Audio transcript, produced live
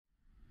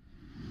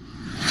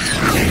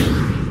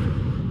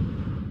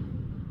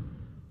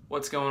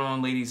What's going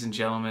on, ladies and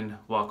gentlemen?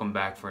 Welcome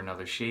back for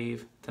another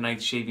shave.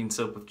 Tonight's shaving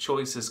soap of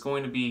choice is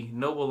going to be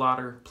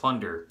Otter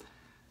Plunder.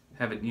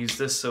 Haven't used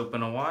this soap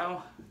in a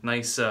while.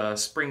 Nice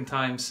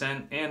springtime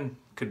scent, and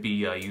could be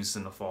used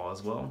in the fall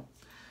as well.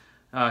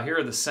 Here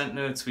are the scent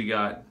notes. We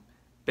got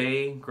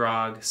bay,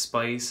 grog,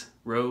 spice,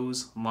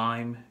 rose,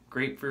 lime,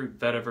 grapefruit,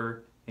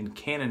 vetiver, and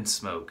cannon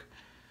smoke.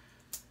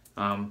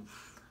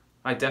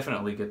 I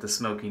definitely get the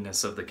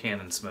smokiness of the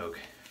cannon smoke.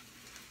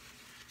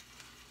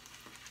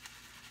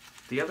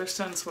 The other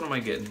scents, what am I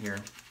getting here?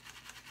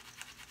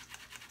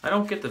 I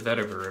don't get the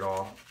vetiver at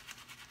all.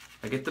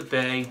 I get the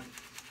bay.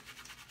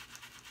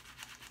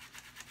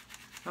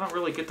 I don't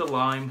really get the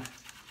lime.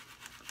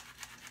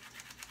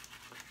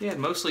 Yeah,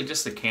 mostly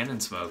just the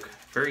cannon smoke.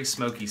 Very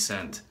smoky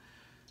scent.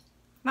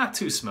 Not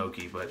too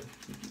smoky, but,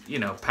 you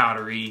know,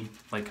 powdery,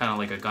 like kind of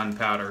like a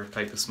gunpowder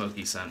type of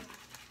smoky scent.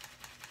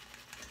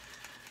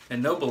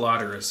 And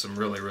Otter is some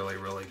really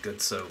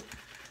good soap.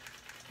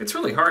 It's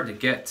really hard to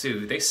get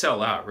too. They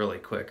sell out really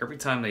quick. Every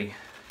time they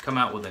come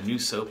out with a new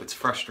soap, it's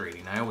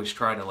frustrating. I always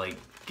try to like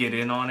get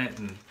in on it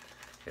and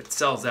it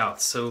sells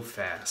out so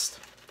fast.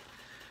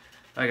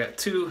 I got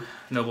two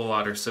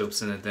Otter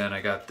soaps in it then.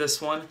 I got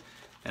this one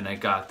and I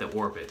got the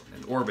Orbit.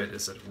 And Orbit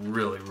is a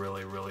really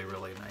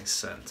nice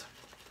scent.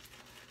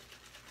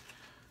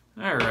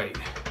 Alright.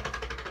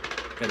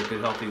 Got a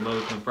good healthy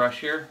load from the brush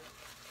here.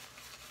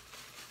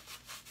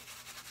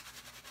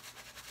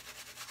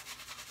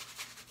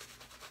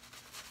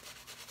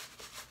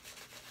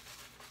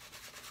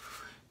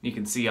 You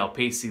can see how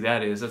pasty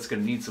that is. That's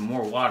going to need some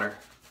more water.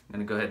 I'm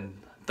going to go ahead and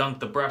dunk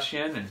the brush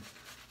in and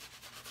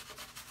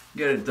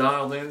get it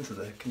dialed into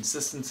the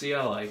consistency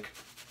I like.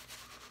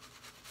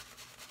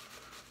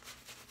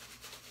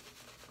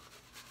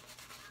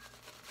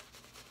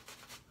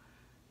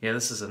 Yeah,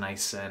 this is a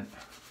nice scent.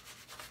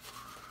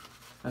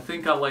 I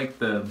think I like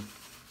the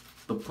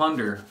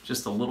Plunder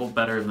just a little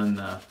better than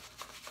the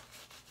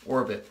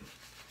Orbit.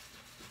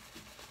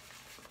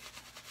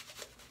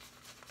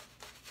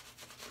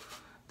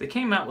 They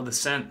came out with a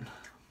scent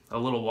a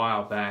little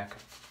while back.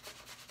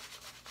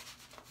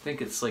 I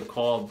think it's like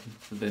called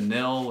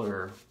Vanilla,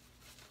 or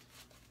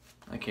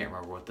I can't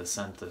remember what the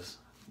scent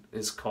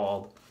is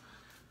called.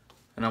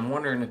 And I'm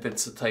wondering if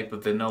it's a type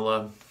of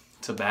vanilla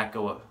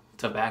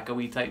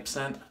tobacco-y type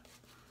scent.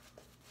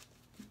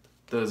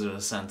 Those are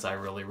the scents I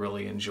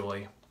really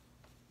enjoy.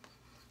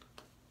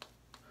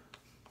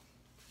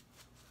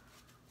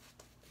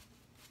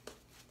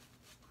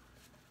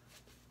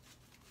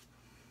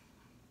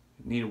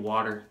 Need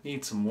water.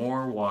 Need some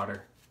more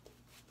water.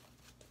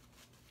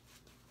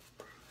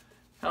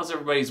 How's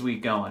everybody's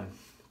week going?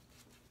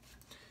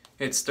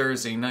 It's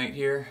Thursday night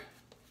here.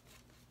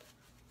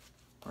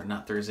 Or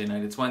not Thursday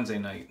night, it's Wednesday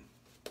night.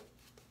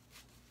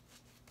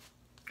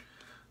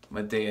 I'm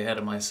a day ahead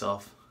of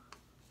myself.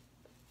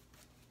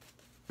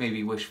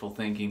 Maybe wishful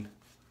thinking.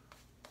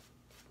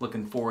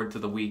 Looking forward to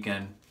the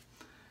weekend.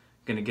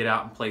 Gonna get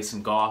out and play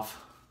some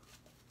golf.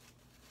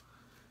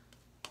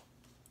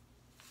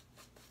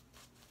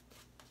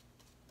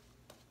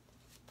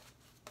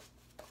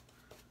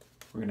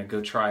 We're gonna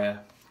go try a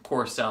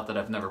course out that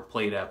I've never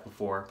played at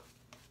before,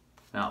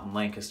 out in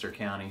Lancaster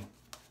County.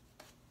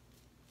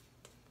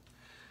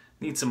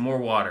 Need some more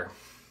water.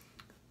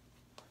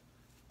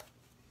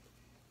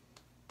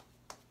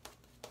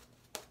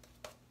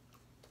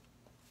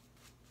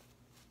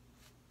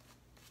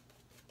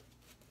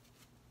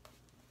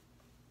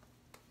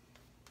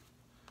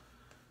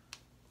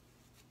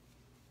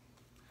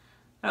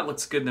 That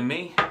looks good to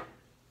me.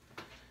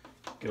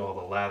 Get all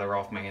the lather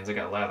off my hands. I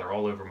got lather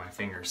all over my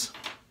fingers.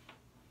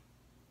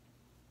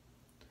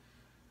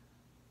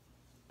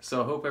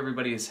 So I hope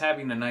everybody is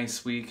having a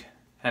nice week,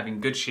 having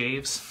good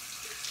shaves.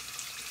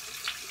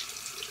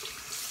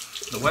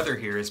 The weather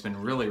here has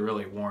been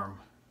really warm.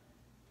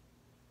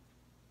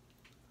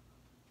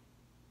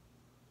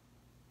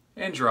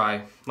 And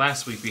dry.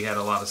 Last week we had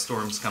a lot of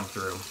storms come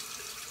through.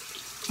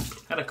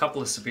 Had a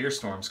couple of severe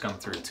storms come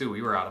through too.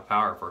 We were out of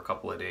power for a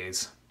couple of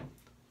days.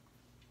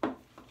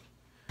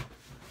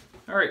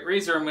 Alright,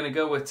 razor I'm going to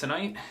go with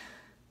tonight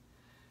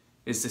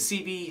is the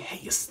CB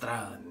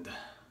Heljestrand.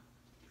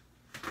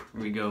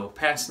 Here we go,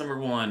 pass number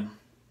 1.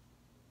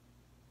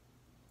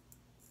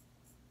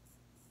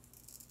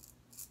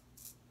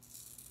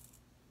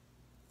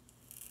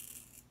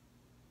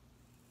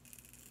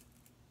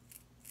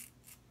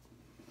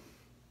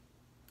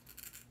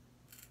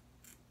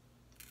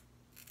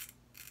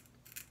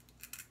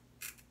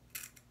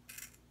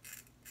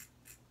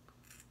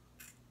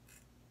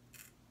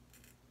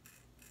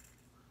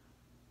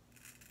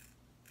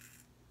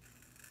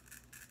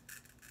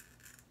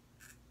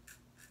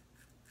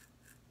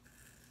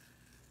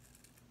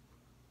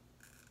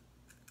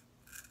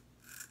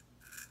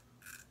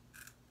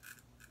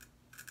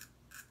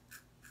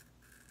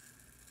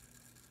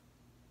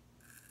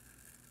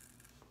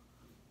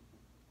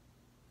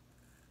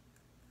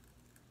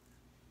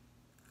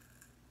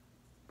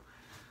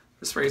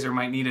 This razor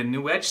might need a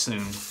new edge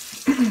soon.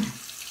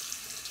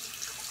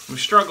 I'm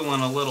struggling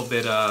a little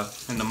bit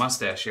in the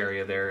mustache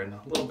area there and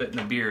a little bit in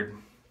the beard.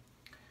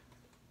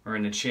 or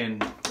in the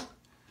chin.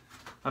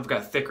 I've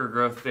got thicker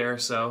growth there,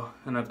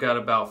 and I've got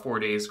about 4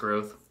 days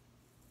growth.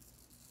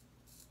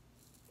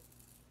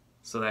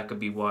 So that could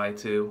be why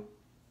too.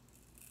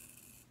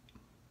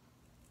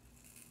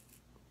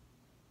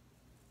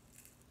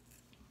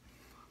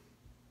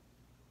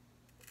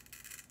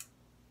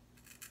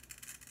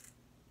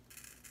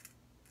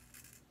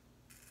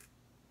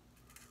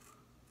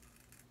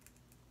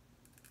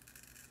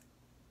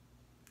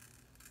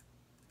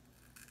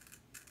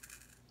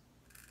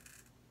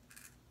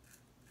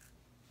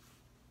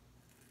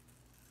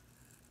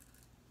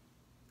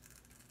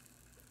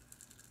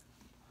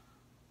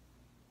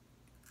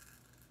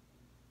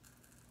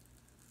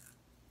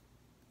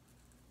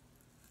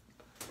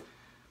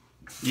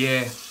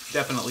 Yeah,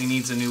 definitely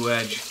needs a new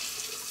edge.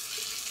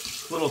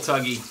 A little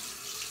tuggy.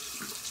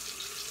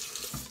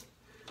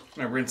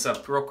 I'm gonna rinse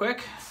up real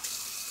quick.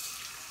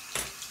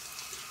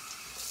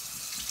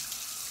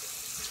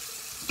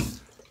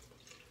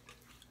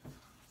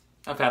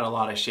 I've had a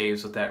lot of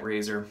shaves with that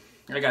razor.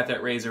 I got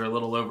that razor a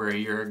little over a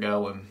year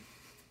ago and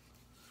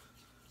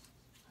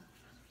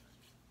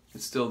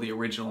it's still the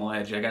original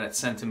edge. I got it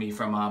sent to me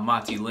from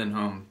Monty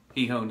Lindholm.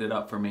 He honed it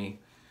up for me.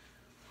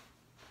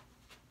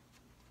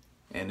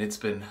 And it's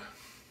been,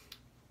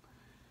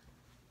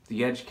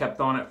 the edge kept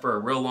on it for a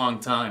real long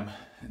time.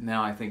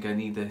 Now I think I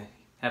need to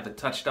have it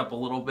touched up a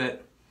little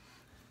bit.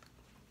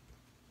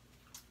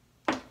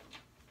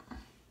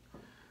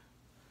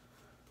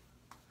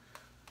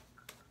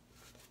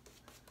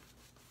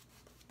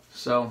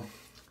 So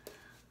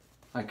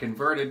I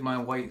converted my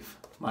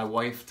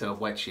wife to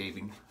wet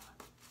shaving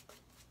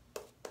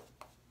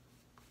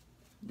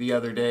the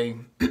other day.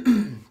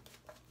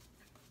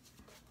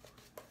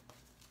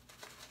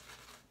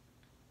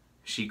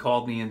 She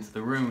called me into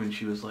the room and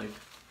she was like,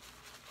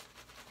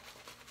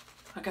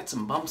 I got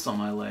some bumps on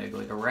my leg,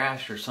 like a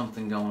rash or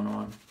something going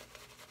on.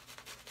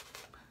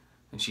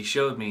 And she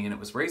showed me and it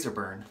was razor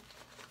burn.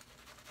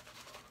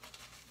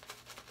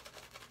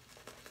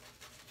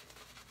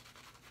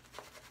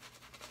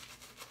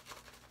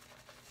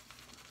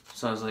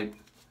 So I was like,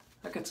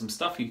 I got some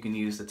stuff you can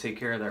use to take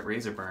care of that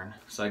razor burn.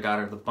 So I got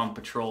her the Bump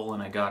Patrol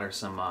and I got her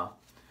some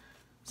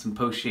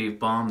post-shave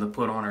balm to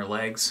put on her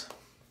legs.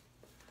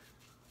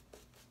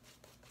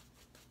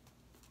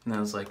 And I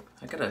was like,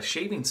 I got a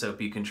shaving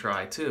soap you can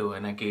try too.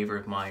 And I gave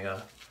her my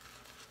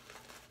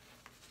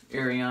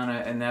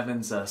Ariana and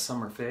Evans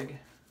Summer Fig.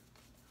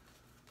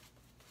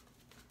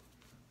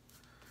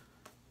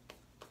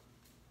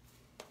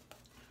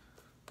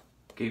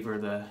 Gave her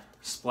the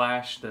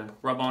Splash to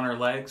rub on her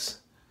legs.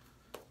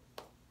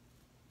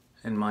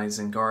 And my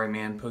Zingari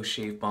Man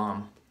post-shave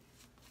balm.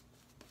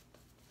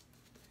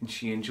 And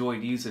she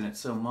enjoyed using it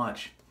so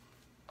much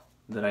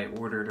that I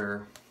ordered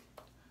her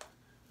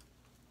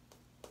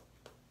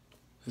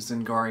the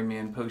Zingari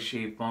Man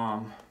post-shave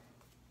balm,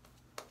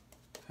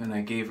 and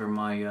I gave her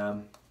my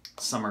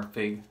Summer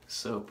Fig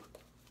soap.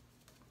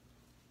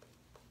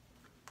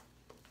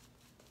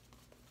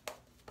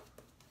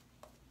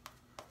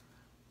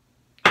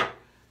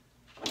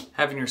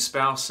 Having your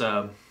spouse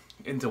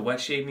into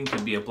wet shaving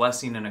can be a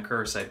blessing and a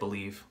curse, I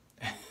believe.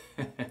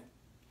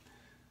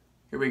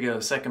 Here we go,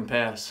 second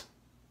pass.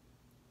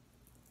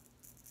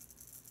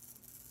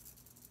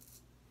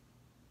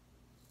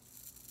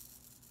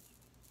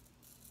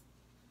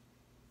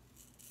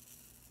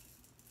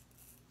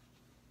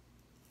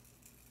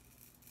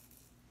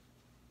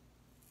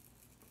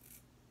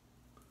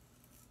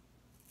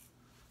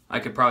 I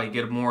could probably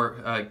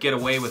get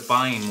away with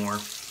buying more,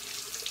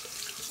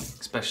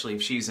 especially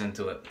if she's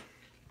into it.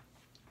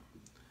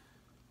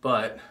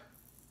 But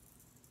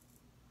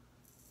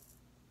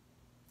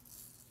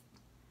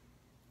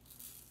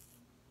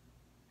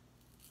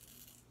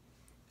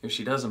if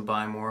she doesn't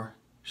buy more,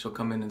 she'll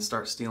come in and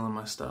start stealing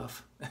my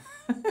stuff,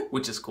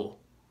 which is cool.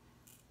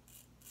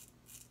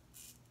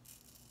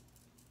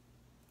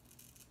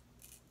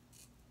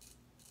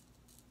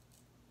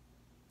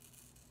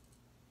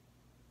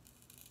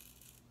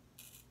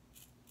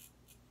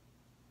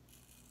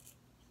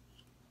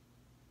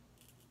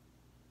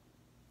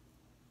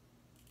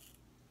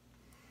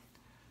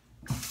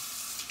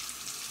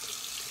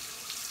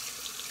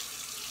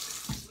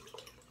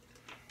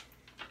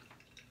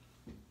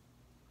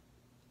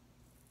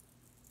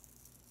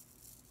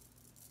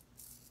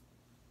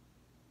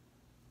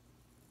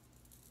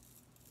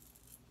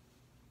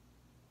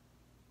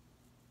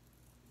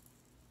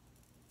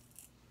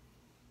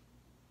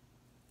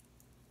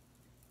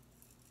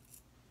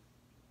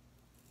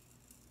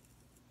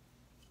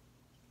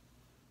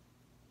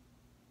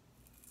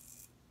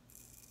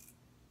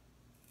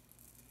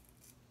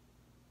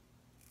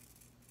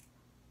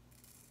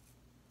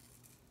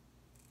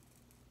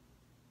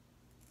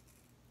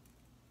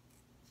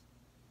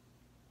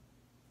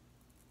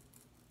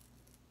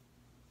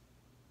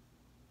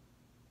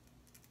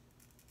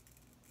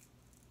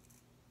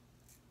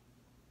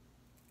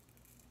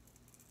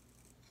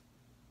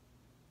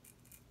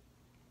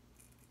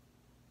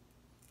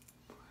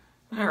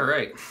 All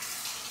right,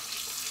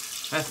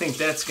 I think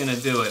that's gonna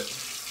do it.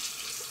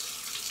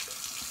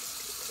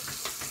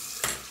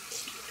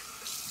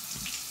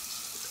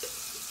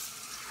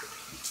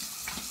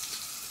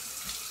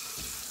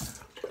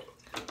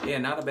 Yeah,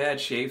 not a bad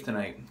shave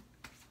tonight.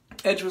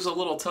 Edge was a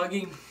little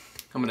tuggy.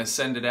 I'm gonna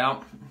send it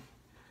out,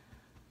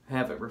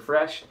 have it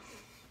refreshed,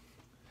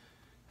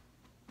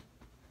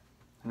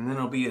 and then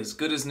it'll be as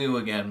good as new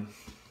again.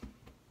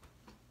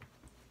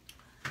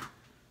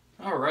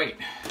 All right,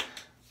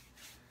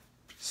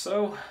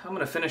 so I'm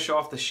gonna finish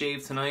off the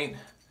shave tonight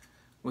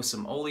with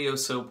some Oleo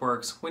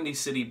Soapworks Windy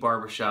City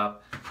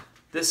Barbershop.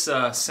 This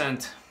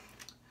scent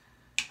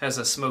has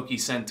a smoky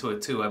scent to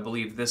it too. I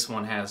believe this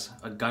one has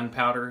a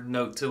gunpowder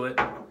note to it.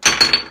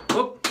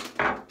 Whoop,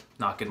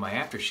 knocking my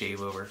aftershave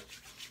over.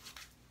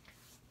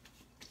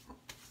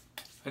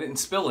 I didn't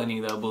spill any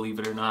though, believe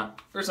it or not.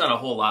 There's not a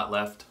whole lot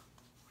left.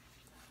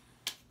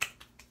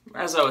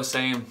 As I was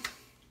saying,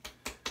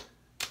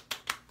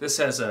 this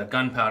has a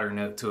gunpowder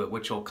note to it,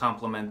 which will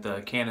complement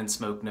the cannon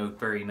smoke note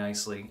very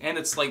nicely. And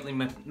it's slightly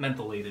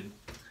mentholated.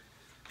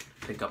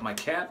 Pick up my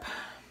cap.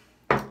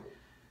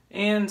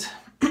 And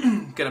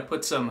gonna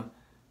put some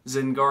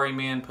Zingari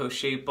Man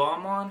post-shave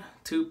balm on,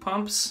 2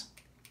 pumps.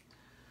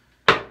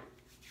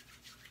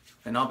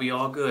 And I'll be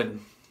all good.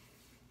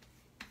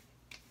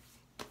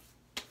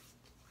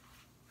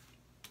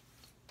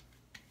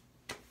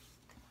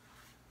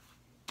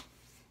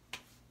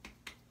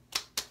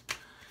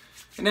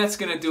 And that's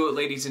going to do it,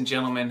 ladies and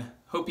gentlemen.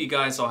 Hope you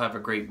guys all have a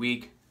great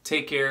week.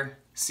 Take care.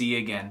 See you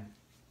again.